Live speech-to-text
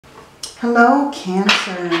Hello,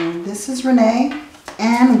 Cancer. This is Renee,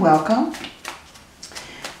 and welcome.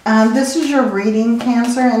 This is your reading,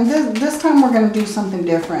 Cancer, and this time we're going to do something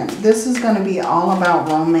different. This is going to be all about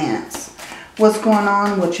romance. What's going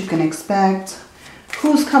on, what you can expect,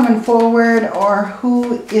 who's coming forward, or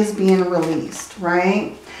who is being released,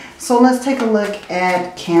 right? So let's take a look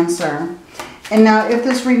at Cancer. And now, if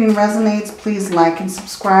this reading resonates, please like and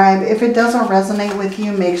subscribe. If it doesn't resonate with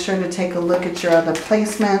you, make sure to take a look at your other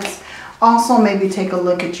placements. Also, maybe take a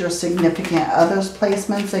look at your significant other's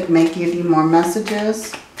placements that may give you more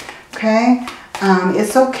messages. Okay?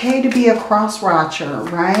 It's okay to be a cross-watcher,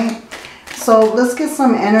 right? So let's get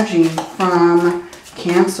some energy from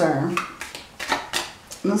Cancer.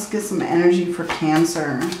 Let's get some energy for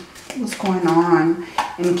Cancer. What's going on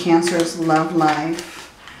in Cancer's love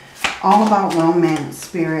life? All about romance,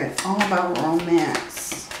 Spirit. All about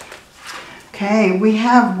romance. Okay, we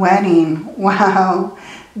have wedding. Wow.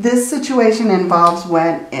 This situation involves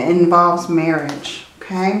marriage,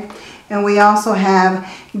 okay? And we also have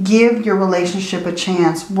give your relationship a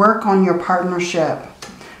chance. Work on your partnership,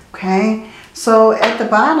 okay? So at the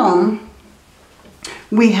bottom,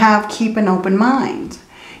 we have keep an open mind.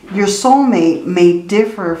 Your soulmate may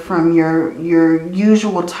differ from your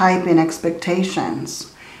usual type and expectations.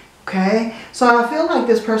 Okay, so I feel like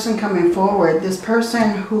this person coming forward, this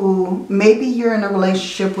person who maybe you're in a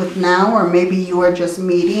relationship with now, or maybe you are just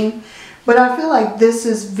meeting, but I feel like this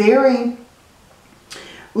is very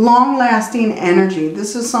long-lasting energy.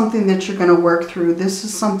 This is something that you're going to work through. This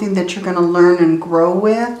is something that you're going to learn and grow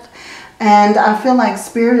with. And I feel like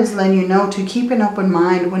Spirit is letting you know to keep an open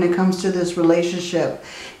mind when it comes to this relationship,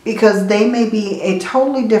 because they may be a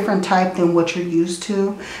totally different type than what you're used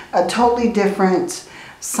to, a totally different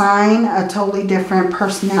sign, a totally different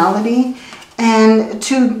personality, and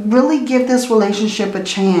to really give this relationship a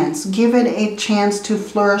chance. Give it a chance to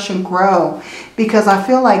flourish and grow, because I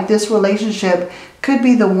feel like this relationship could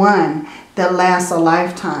be the one that lasts a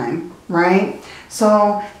lifetime, right?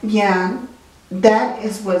 So yeah, that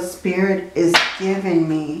is what Spirit is giving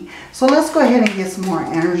me. So let's go ahead and get some more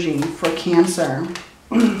energy for Cancer.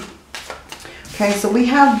 Okay, so we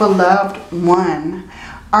have Beloved One,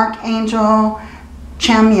 Archangel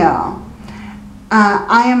Chamuel.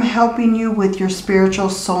 I am helping you with your spiritual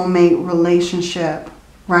soulmate relationship.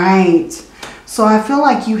 Right. So I feel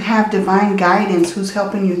like you have divine guidance who's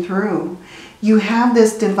helping you through. You have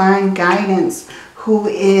this divine guidance who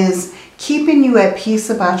is keeping you at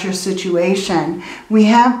peace about your situation. We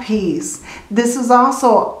have peace. This is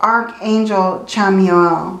also Archangel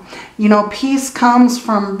Chamuel. You know, peace comes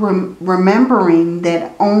from remembering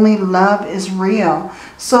that only love is real.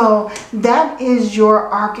 So that is your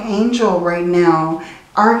Archangel right now.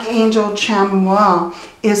 Archangel Chamuel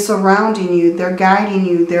is surrounding you. They're guiding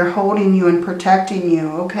you. They're holding you and protecting you.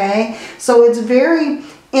 Okay? So it's very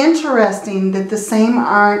interesting that the same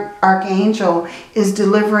Archangel is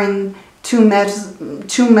delivering two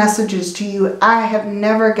messages to you. I have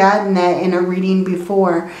never gotten that in a reading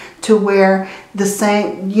before, to where the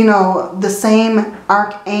same, you know, the same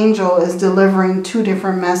Archangel is delivering two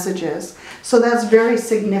different messages. So that's very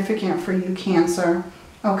significant for you, Cancer.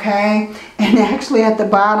 Okay? And actually at the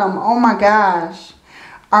bottom, oh my gosh,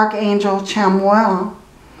 Archangel Chamuel.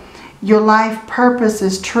 Your life purpose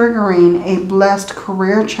is triggering a blessed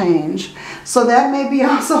career change. So that may be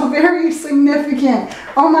also very significant.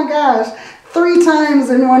 Oh my gosh, 3 times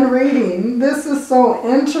in one reading. This is so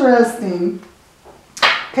interesting.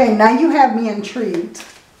 Okay, now you have me intrigued,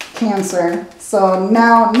 Cancer. So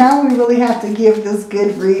now we really have to give this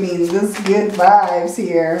good reading, this good vibes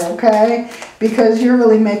here, okay? Because you're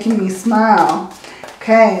really making me smile.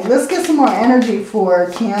 Okay, let's get some more energy for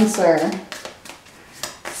Cancer.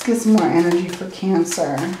 Let's get some more energy for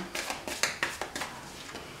Cancer.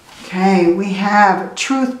 Okay, we have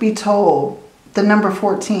Truth Be Told, the number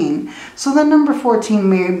 14. So the number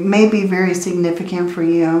 14 may be very significant for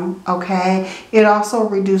you, okay? It also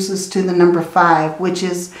reduces to the number 5, which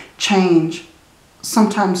is change,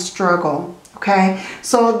 sometimes struggle, okay?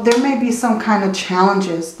 So there may be some kind of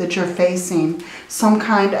challenges that you're facing, some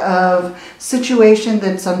kind of situation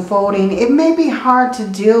that's unfolding. It may be hard to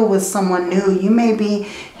deal with someone new. You may be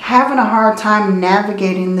having a hard time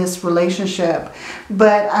navigating this relationship,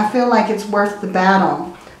 but I feel like it's worth the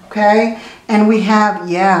battle, okay? And we have,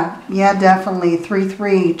 yeah, definitely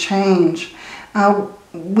 3-3, change.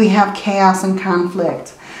 We have chaos and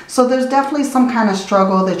conflict. So there's definitely some kind of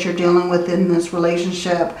struggle that you're dealing with in this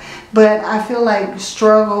relationship. But I feel like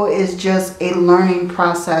struggle is just a learning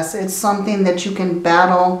process. It's something that you can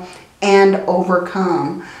battle and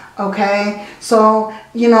overcome. Okay? So,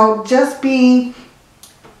 you know, just be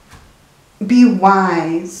be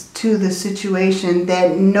wise to the situation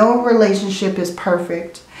that no relationship is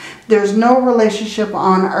perfect. There's no relationship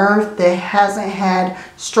on earth that hasn't had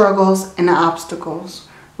struggles and obstacles,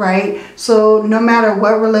 right? So no matter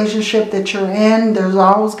what relationship that you're in, there's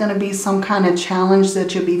always going to be some kind of challenge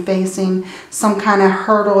that you'll be facing, some kind of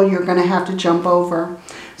hurdle you're going to have to jump over.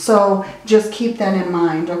 So just keep that in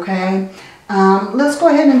mind, okay? Let's go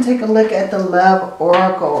ahead and take a look at the love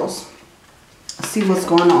oracles. See what's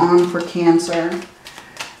going on for Cancer.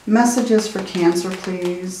 Messages for Cancer,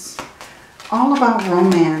 please. All about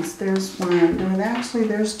romance. There's one. Actually,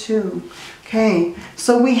 there's two. Okay,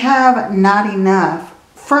 so we have not enough.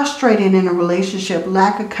 Frustrated in a relationship.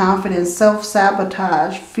 Lack of confidence.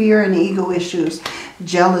 Self-sabotage. Fear and ego issues.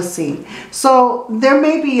 Jealousy. So there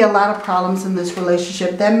may be a lot of problems in this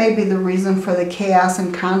relationship. That may be the reason for the chaos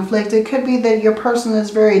and conflict. It could be that your person is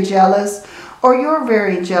very jealous, or you're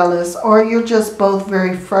very jealous, or you're just both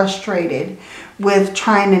very frustrated with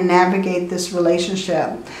trying to navigate this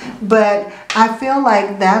relationship. But I feel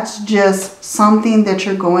like that's just something that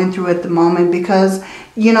you're going through at the moment, because,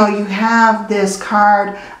 you know, you have this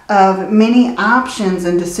card of many options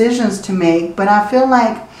and decisions to make. But I feel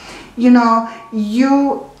like, you know,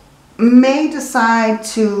 you may decide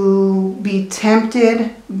to be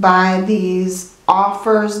tempted by these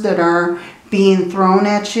offers that are being thrown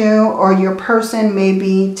at you, or your person may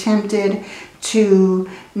be tempted to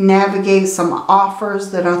navigate some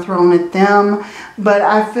offers that are thrown at them. But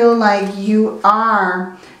I feel like you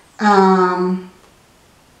are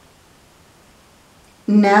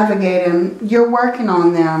navigating, you're working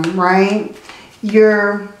on them, right?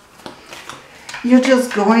 You're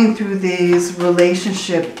just going through these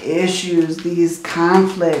relationship issues, these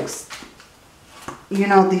conflicts, you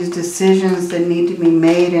know, these decisions that need to be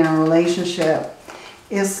made in a relationship.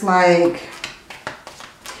 It's like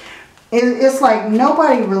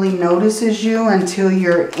nobody really notices you until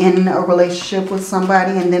you're in a relationship with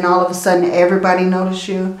somebody, and then all of a sudden everybody notices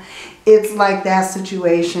you. It's like that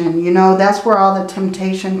situation, you know. That's where all the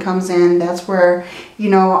temptation comes in. That's where, you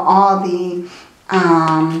know, all the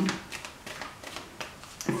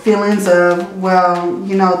feelings of, well,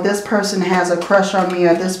 you know, this person has a crush on me,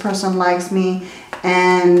 or this person likes me,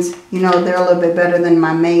 and, you know, they're a little bit better than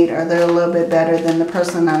my mate, or they're a little bit better than the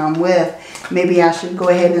person that I'm with. Maybe I should go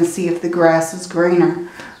ahead and see if the grass is greener,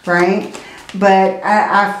 right? But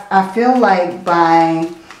I feel like by,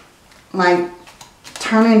 like,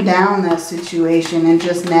 turning down that situation and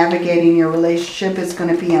just navigating your relationship, it's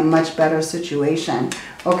going to be a much better situation,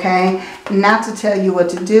 okay? Not to tell you what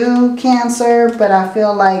to do, Cancer, but I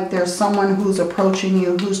feel like there's someone who's approaching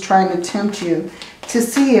you, who's trying to tempt you to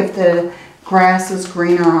see if the grass is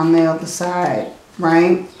greener on the other side,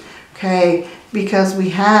 right? Okay, because we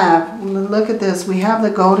have, look at this, we have the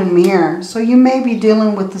golden mirror. So you may be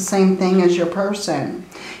dealing with the same thing as your person.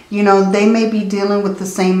 You know, they may be dealing with the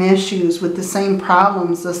same issues, with the same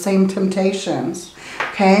problems, the same temptations,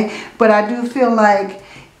 okay? But I do feel like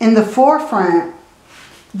in the forefront,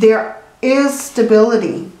 there is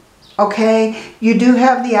stability, okay? You do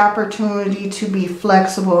have the opportunity to be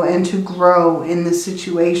flexible and to grow in this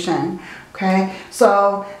situation, okay?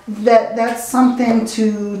 So that's something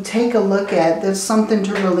to take a look at. That's something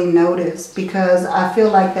to really notice, because I feel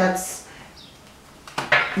like that's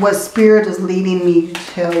what Spirit is leading me to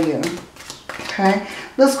tell you, okay?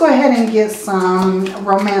 Let's go ahead and get some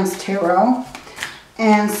Romance Tarot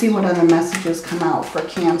and see what other messages come out for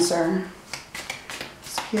Cancer.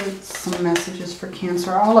 Let's get some messages for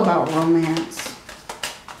Cancer, all about romance.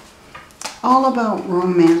 All about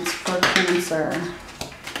romance for Cancer.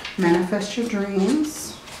 Manifest your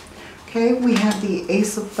dreams. Okay, we have the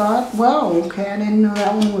Ace of Thought. Whoa, okay, I didn't know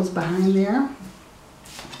that one was behind there.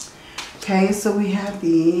 Okay, so we have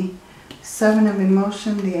the Seven of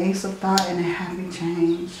Emotion, the Ace of Thought, and a Happy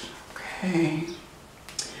Change. Okay.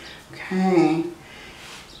 Okay.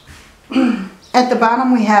 At the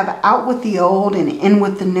bottom we have Out with the Old and In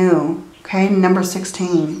with the New. Okay, number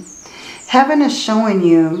 16. Heaven is showing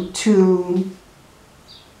you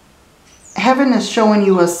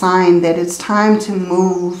a sign that it's time to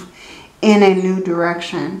move in a new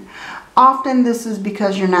direction. Often this is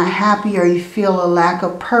because you're not happy or you feel a lack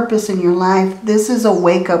of purpose in your life. This is a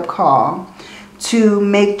wake-up call to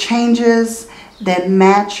make changes that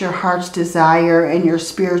match your heart's desire and your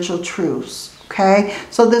spiritual truths. Okay,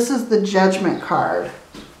 so this is the Judgment card.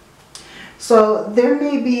 So there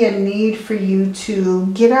may be a need for you to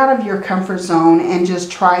get out of your comfort zone and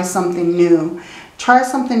just try something new. Try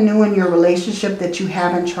something new in your relationship that you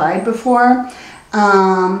haven't tried before.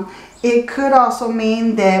 It could also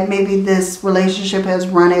mean that maybe this relationship has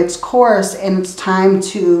run its course and it's time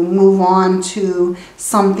to move on to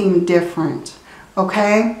something different.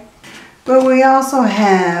 Okay? But we also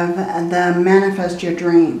have the manifest your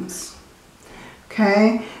dreams.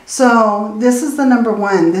 Okay? So this is the number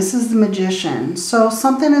one. This is the magician. So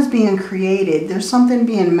something is being created. There's something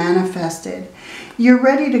being manifested. You're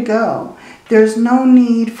ready to go. There's no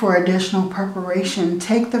need for additional preparation.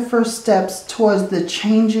 Take the first steps towards the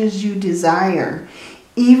changes you desire,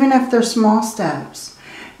 even if they're small steps.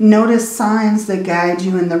 Notice signs that guide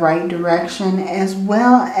you in the right direction, as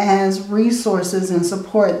well as resources and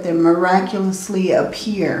support that miraculously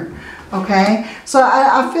appear. Okay? So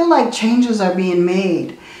I feel like changes are being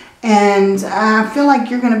made. And I feel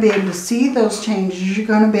like you're going to be able to see those changes. You're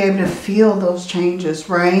going to be able to feel those changes,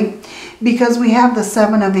 right? Because we have the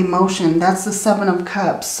 7 of emotion. That's the 7 of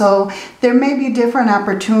cups. So there may be different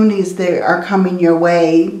opportunities that are coming your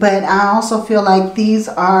way. But I also feel like these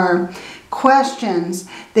are questions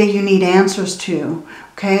that you need answers to,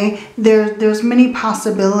 okay? There's many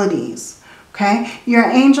possibilities. Okay, your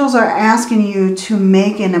angels are asking you to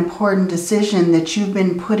make an important decision that you've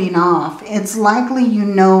been putting off. It's likely you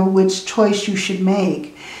know which choice you should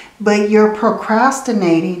make, but you're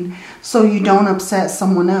procrastinating so you don't upset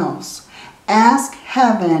someone else. Ask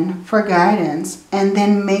heaven for guidance and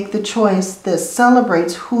then make the choice that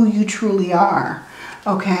celebrates who you truly are.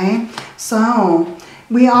 Okay, so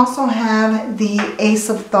we also have the Ace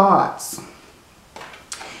of Thoughts.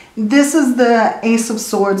 This is the Ace of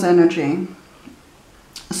Swords energy.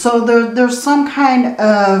 So there's some kind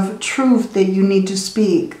of truth that you need to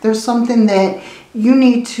speak. There's something that you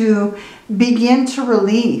need to begin to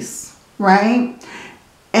release, right?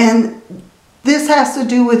 And this has to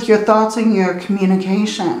do with your thoughts and your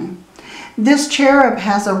communication. This cherub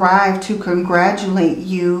has arrived to congratulate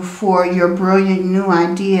you for your brilliant new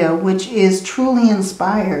idea, which is truly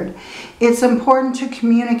inspired. It's important to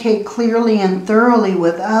communicate clearly and thoroughly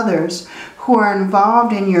with others who are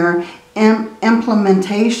involved in your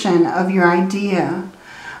implementation of your idea.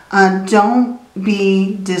 Don't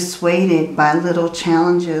be dissuaded by little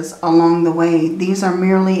challenges along the way. These are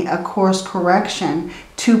merely a course correction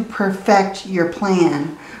to perfect your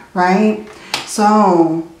plan, right?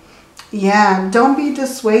 So, yeah, don't be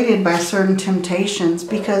dissuaded by certain temptations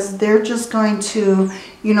because they're just going to,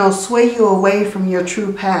 you know, sway you away from your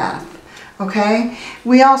true path, okay?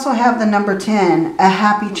 We also have the number 10, a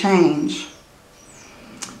happy change.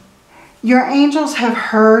 Your angels have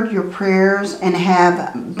heard your prayers and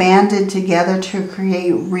have banded together to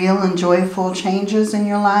create real and joyful changes in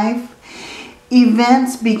your life.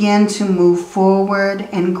 Events begin to move forward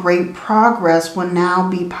and great progress will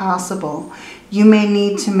now be possible. You may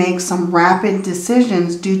need to make some rapid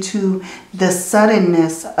decisions due to the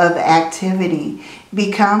suddenness of activity.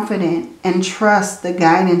 Be confident and trust the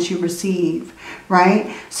guidance you receive,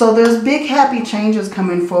 right? So there's big happy changes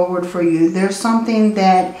coming forward for you. There's something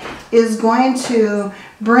that is going to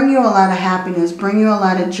bring you a lot of happiness, bring you a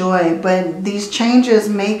lot of joy, but these changes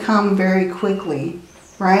may come very quickly,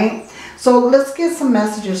 right? So let's get some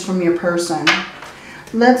messages from your person.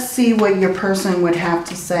 Let's see what your person would have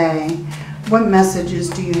to say. What messages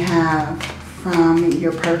do you have from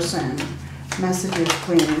your person? Messages,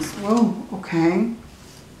 please. Whoa, okay.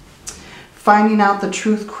 Finding out the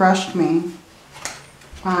truth crushed me.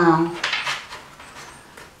 Wow.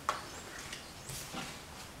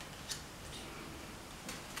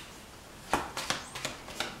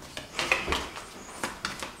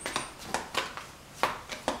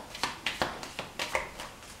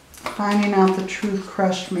 Finding out the truth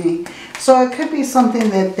crushed me. So it could be something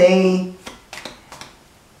that they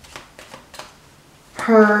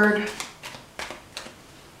heard,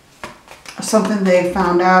 something they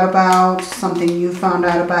found out about, something you found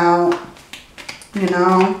out about, you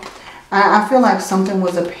know. I feel like something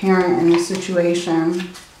was apparent in the situation.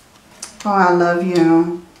 Oh, I love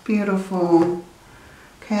you. Beautiful.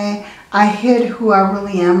 Okay. I hid who I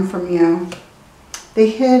really am from you. They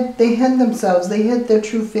hid themselves. They hid their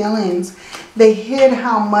true feelings. They hid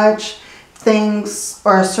how much things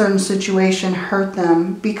or a certain situation hurt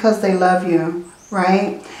them because they love you,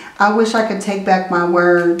 right? I wish I could take back my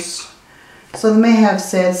words. So they may have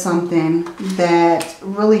said something that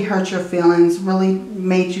really hurt your feelings, really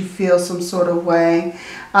made you feel some sort of way.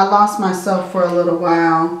 I lost myself for a little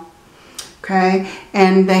while. Okay,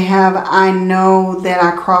 and they have, I know that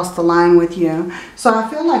I crossed the line with you. So I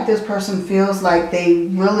feel like this person feels like they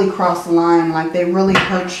really crossed the line, like they really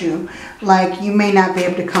hurt you. Like you may not be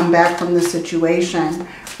able to come back from the situation,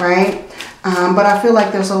 right? But I feel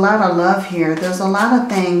like there's a lot of love here. There's a lot of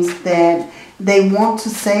things that they want to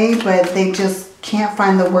say, but they just can't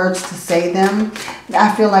find the words to say them.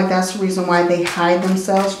 I feel like that's the reason why they hide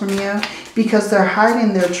themselves from you, because they're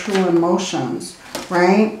hiding their true emotions,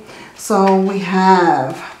 right? So we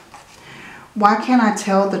have, why can't I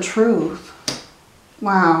tell the truth?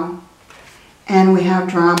 Wow. And we have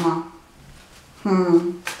drama.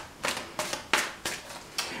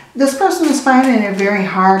 This person is finding it very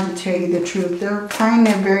hard to tell you the truth. They're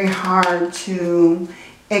finding it very hard to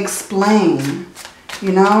explain,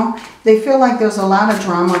 you know. They feel like there's a lot of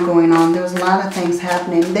drama going on. There's a lot of things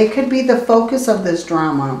happening. They could be the focus of this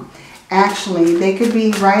drama. Actually, they could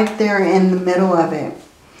be right there in the middle of it.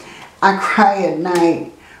 I cry at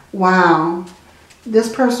night. Wow.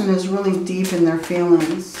 This person is really deep in their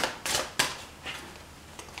feelings.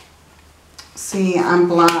 See, I'm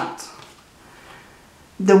blocked.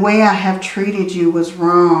 The way I have treated you was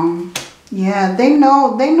wrong. Yeah, they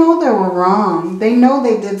know they were wrong. They know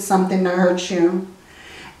they did something to hurt you.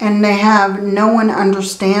 And they have, no one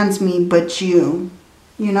understands me but you.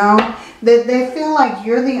 You know, they feel like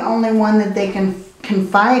you're the only one that they can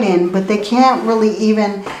confide in, but they can't really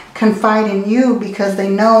even confide in you because they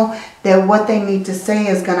know that what they need to say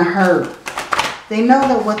is going to hurt. They know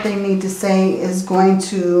that what they need to say is going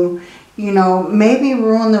to, you know, maybe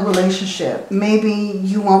ruin the relationship. Maybe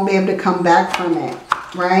you won't be able to come back from it,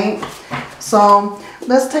 right? So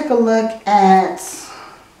let's take a look at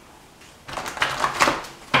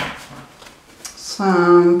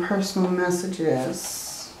some personal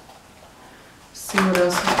messages. See what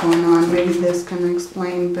else is going on. Maybe this can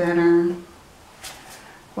explain better.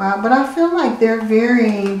 Wow, but I feel like they're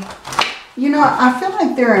very, you know, I feel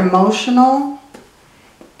like they're emotional.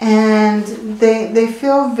 And they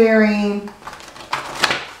feel very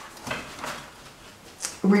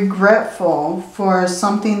regretful for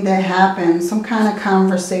something that happened, some kind of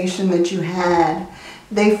conversation that you had.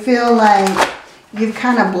 They feel like you've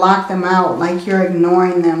kind of blocked them out, like you're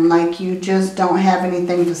ignoring them, like you just don't have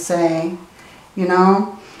anything to say, you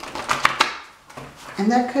know?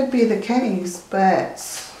 And that could be the case,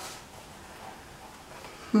 but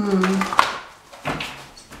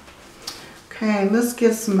okay, let's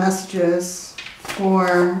get some messages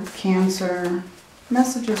for Cancer.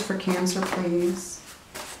 Messages for Cancer, please.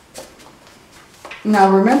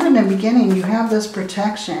 Now, remember in the beginning, you have this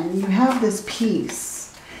protection. You have this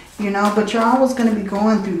peace, you know, but you're always going to be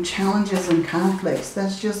going through challenges and conflicts.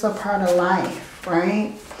 That's just a part of life,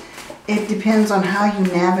 right? It depends on how you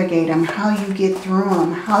navigate them, how you get through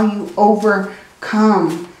them, how you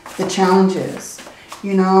overcome the challenges,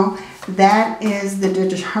 you know. That is the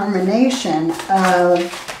determination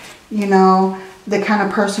of, you know, the kind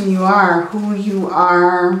of person you are, who you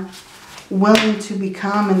are willing to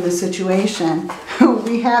become in the situation.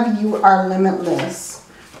 We have you are limitless.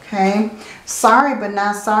 Okay. Sorry, but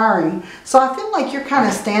not sorry. So I feel like you're kind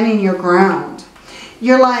of standing your ground.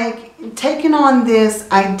 You're like taking on this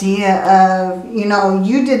idea of, you know,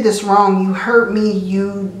 you did this wrong. You hurt me.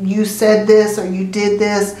 You said this or you did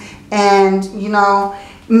this. And, you know,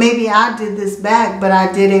 maybe I did this back, but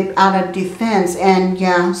I did it out of defense. And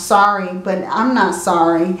yeah, sorry, but I'm not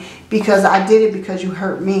sorry because I did it because you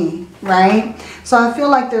hurt me, right? So I feel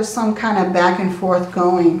like there's some kind of back and forth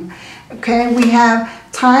going. Okay, we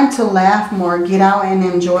have time to laugh more, get out and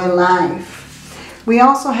enjoy life. We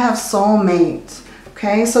also have soulmate.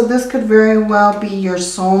 Okay, so this could very well be your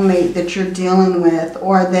soulmate that you're dealing with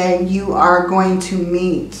or that you are going to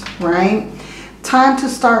meet, right? Time to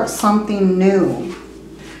start something new.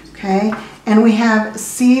 Okay, and we have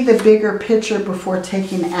see the bigger picture before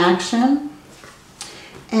taking action.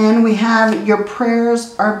 And we have your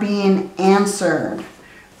prayers are being answered,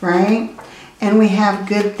 right? And we have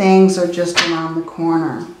good things are just around the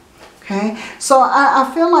corner. Okay, so I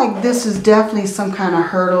feel like this is definitely some kind of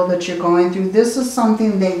hurdle that you're going through. This is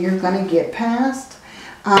something that you're going to get past,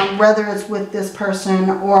 whether it's with this person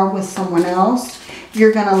or with someone else.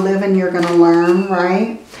 You're going to live and you're going to learn,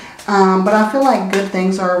 right? But I feel like good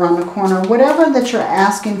things are around the corner. Whatever that you're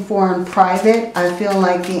asking for in private, I feel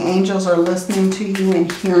like the angels are listening to you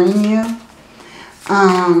and hearing you.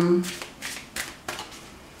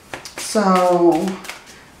 So,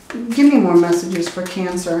 give me more messages for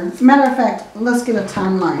Cancer. Matter of fact, let's get a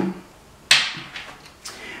timeline.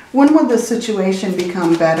 When will this situation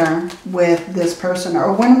become better with this person?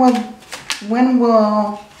 Or when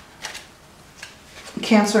will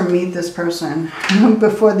Cancer meet this person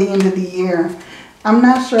before the end of the year? I'm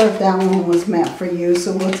not sure if that one was meant for you,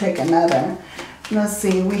 so we'll take another. Let's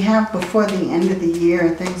see. We have before the end of the year,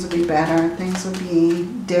 things will be better. Things will be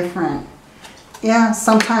different. Yeah,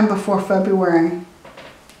 sometime before February.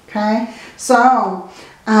 Okay, so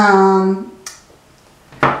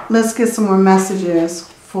let's get some more messages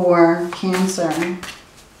for Cancer.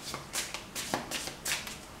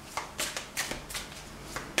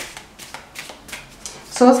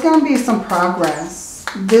 So it's going to be some progress.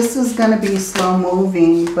 This is going to be slow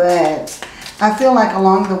moving, but I feel like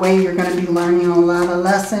along the way you're going to be learning a lot of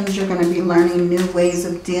lessons. You're going to be learning new ways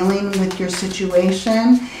of dealing with your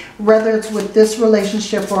situation, whether it's with this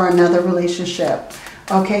relationship or another relationship.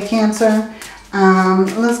 Okay, Cancer?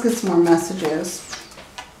 Let's get some more messages.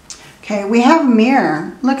 Okay, we have a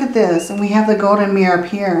mirror. Look at this. And we have the golden mirror up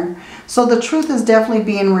here. So the truth is definitely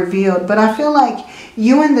being revealed. But I feel like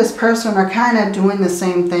you and this person are kind of doing the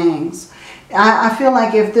same things. I feel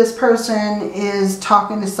like if this person is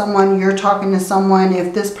talking to someone, you're talking to someone.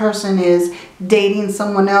 If this person is dating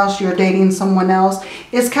someone else, you're dating someone else.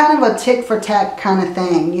 It's kind of a tick for tack kind of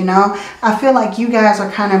thing, you know. I feel like you guys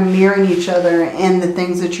are kind of mirroring each other in the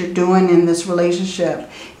things that you're doing in this relationship.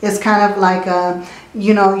 It's kind of like a,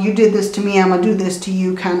 you know, you did this to me, I'm going to do this to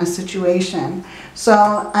you kind of situation. So,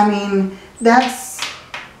 I mean, that's...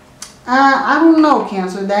 I don't know,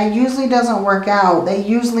 Cancer. That usually doesn't work out. That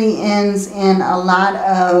usually ends in a lot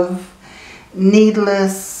of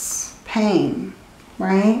needless pain,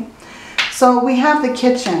 right? So we have the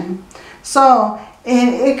kitchen. So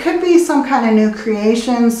it could be some kind of new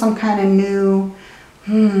creation, some kind of new...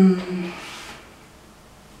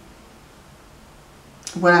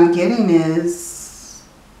 What I'm getting is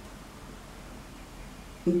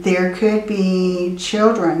there could be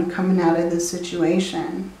children coming out of this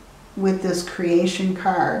situation. With this creation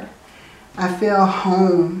card, I feel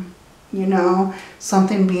home, you know,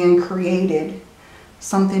 something being created,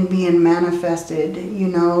 something being manifested, you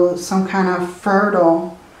know, some kind of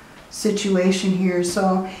fertile situation here.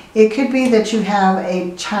 So it could be that you have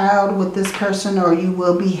a child with this person, or you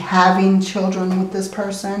will be having children with this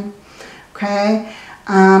person. Okay.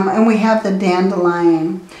 And we have the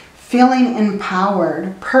dandelion, feeling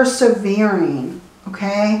empowered, persevering.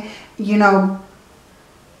 Okay. You know,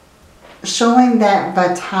 showing that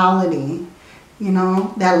vitality, you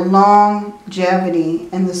know, that longevity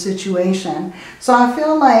in the situation. So I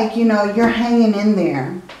feel like, you know, you're hanging in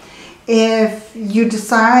there. If you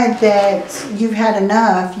decide that you've had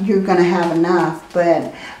enough, you're going to have enough.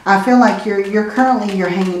 But I feel like you're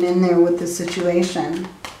hanging in there with the situation.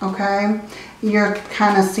 Okay? You're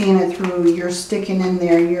kind of seeing it through. You're sticking in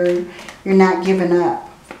there. You're not giving up.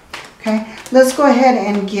 Okay? Let's go ahead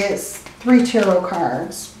and get 3 tarot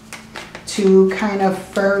cards to kind of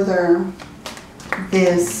further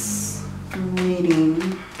this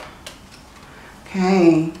reading.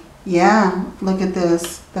 Okay, yeah, look at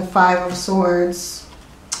this. The 5 of Swords,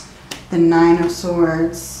 the 9 of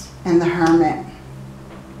Swords, and the Hermit.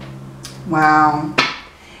 Wow.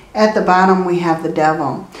 At the bottom we have the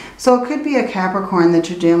Devil. So it could be a Capricorn that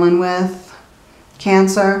you're dealing with,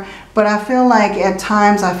 Cancer. But I feel like at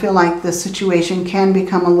times, I feel like the situation can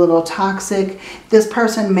become a little toxic. This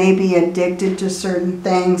person may be addicted to certain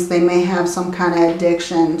things. They may have some kind of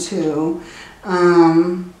addiction to,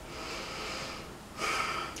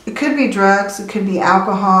 it could be drugs, it could be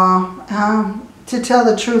alcohol. To tell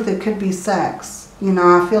the truth, it could be sex. You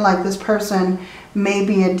know, I feel like this person may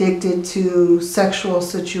be addicted to sexual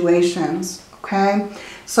situations. Okay.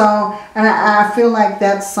 So, and I feel like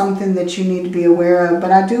that's something that you need to be aware of.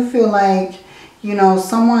 But I do feel like, you know,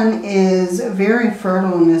 someone is very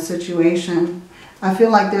fertile in this situation. I feel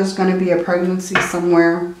like there's going to be a pregnancy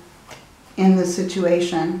somewhere in this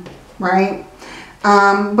situation, right?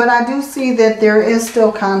 But I do see that there is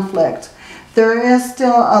still conflict. There is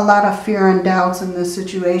still a lot of fear and doubts in this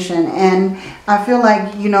situation. And I feel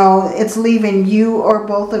like, you know, it's leaving you or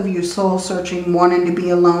both of you soul searching, wanting to be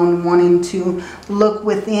alone, wanting to look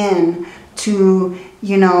within to,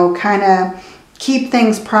 you know, kind of keep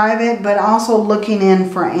things private, but also looking in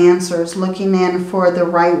for answers, looking in for the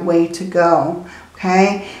right way to go.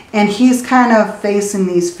 Okay. And he's kind of facing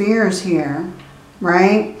these fears here,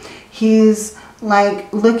 right? He's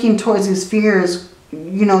like looking towards his fears,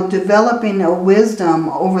 you know, developing a wisdom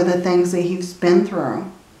over the things that he's been through.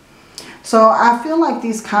 So I feel like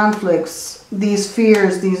these conflicts, these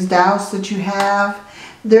fears, these doubts that you have,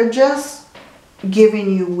 they're just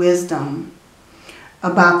giving you wisdom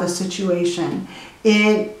about the situation.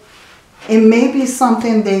 It may be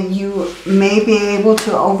something that you may be able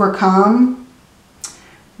to overcome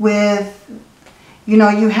with, you know,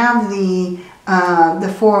 you have the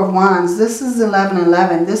 4 of Wands. This is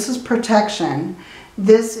 1111. This is protection.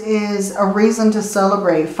 This is a reason to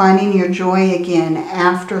celebrate, finding your joy again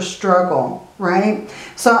after struggle, right?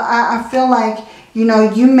 So I feel like, you know,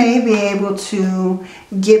 you may be able to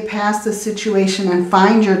get past the situation and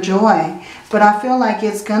find your joy. But I feel like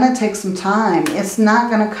it's going to take some time. It's not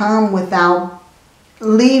going to come without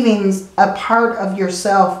leaving a part of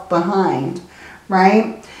yourself behind,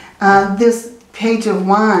 right? This Page of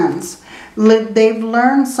Wands, they've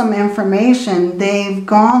learned some information. They've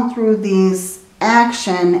gone through these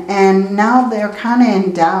action, and now they're kind of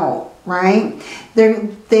in doubt, right? They're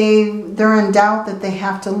in doubt that they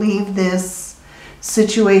have to leave this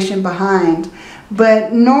situation behind.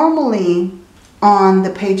 But normally on the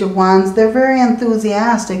Page of Wands, they're very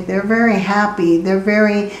enthusiastic. They're very happy. They're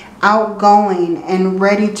very outgoing and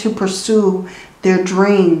ready to pursue their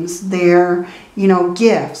dreams, their,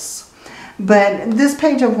 gifts. But this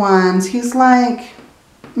Page of Wands, he's like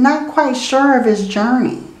not quite sure of his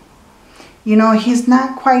journey. He's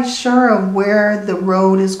not quite sure of where the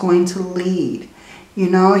road is going to lead.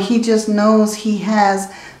 He just knows he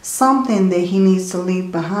has something that he needs to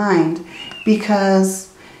leave behind because,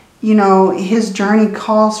 his journey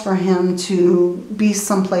calls for him to be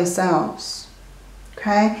someplace else.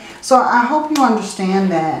 Okay? So I hope you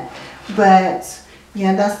understand that. But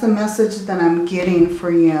yeah, that's the message that I'm getting for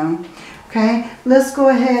you. Okay? Let's go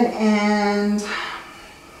ahead and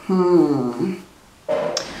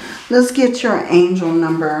let's get your angel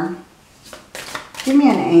number. Give me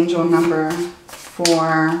an angel number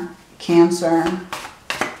for Cancer.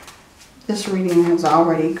 This reading has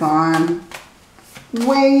already gone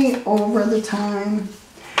way over the time.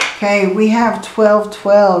 Okay, we have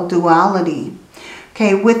 1212, duality.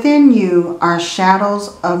 Okay, within you are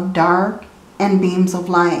shadows of dark and beams of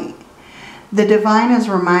light. The divine is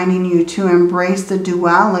reminding you to embrace the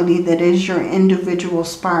duality that is your individual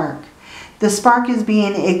spark. The spark is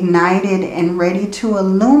being ignited and ready to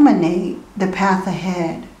illuminate the path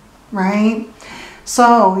ahead, right?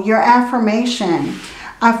 So your affirmation: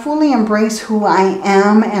 I fully embrace who I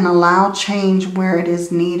am and allow change where it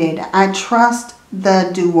is needed. I trust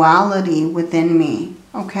the duality within me,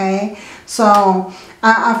 okay? So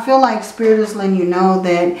I feel like Spirit is letting you know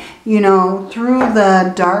that, through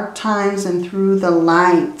the dark times and through the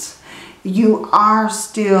light, you are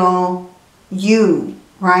still you,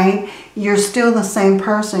 right? You're still the same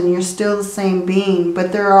person. You're still the same being.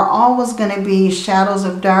 But there are always going to be shadows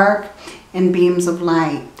of dark and beams of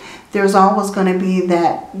light. There's always going to be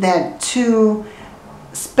that two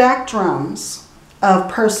spectrums of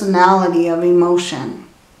personality, of emotion.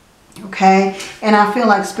 Okay? And I feel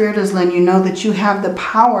like Spirit is letting you know that you have the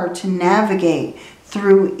power to navigate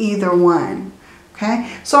through either one.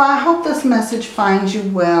 Okay? So I hope this message finds you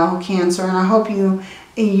well, Cancer, and I hope you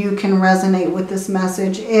can resonate with this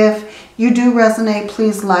message. If you do resonate,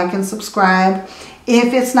 please like and subscribe.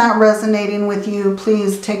 If it's not resonating with you,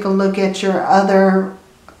 please take a look at your other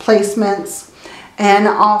placements, and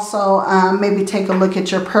also maybe take a look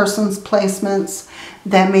at your person's placements.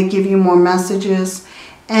 That may give you more messages.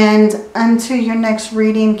 And until your next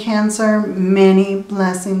reading, Cancer, many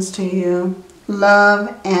blessings to you.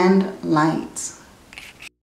 Love and light.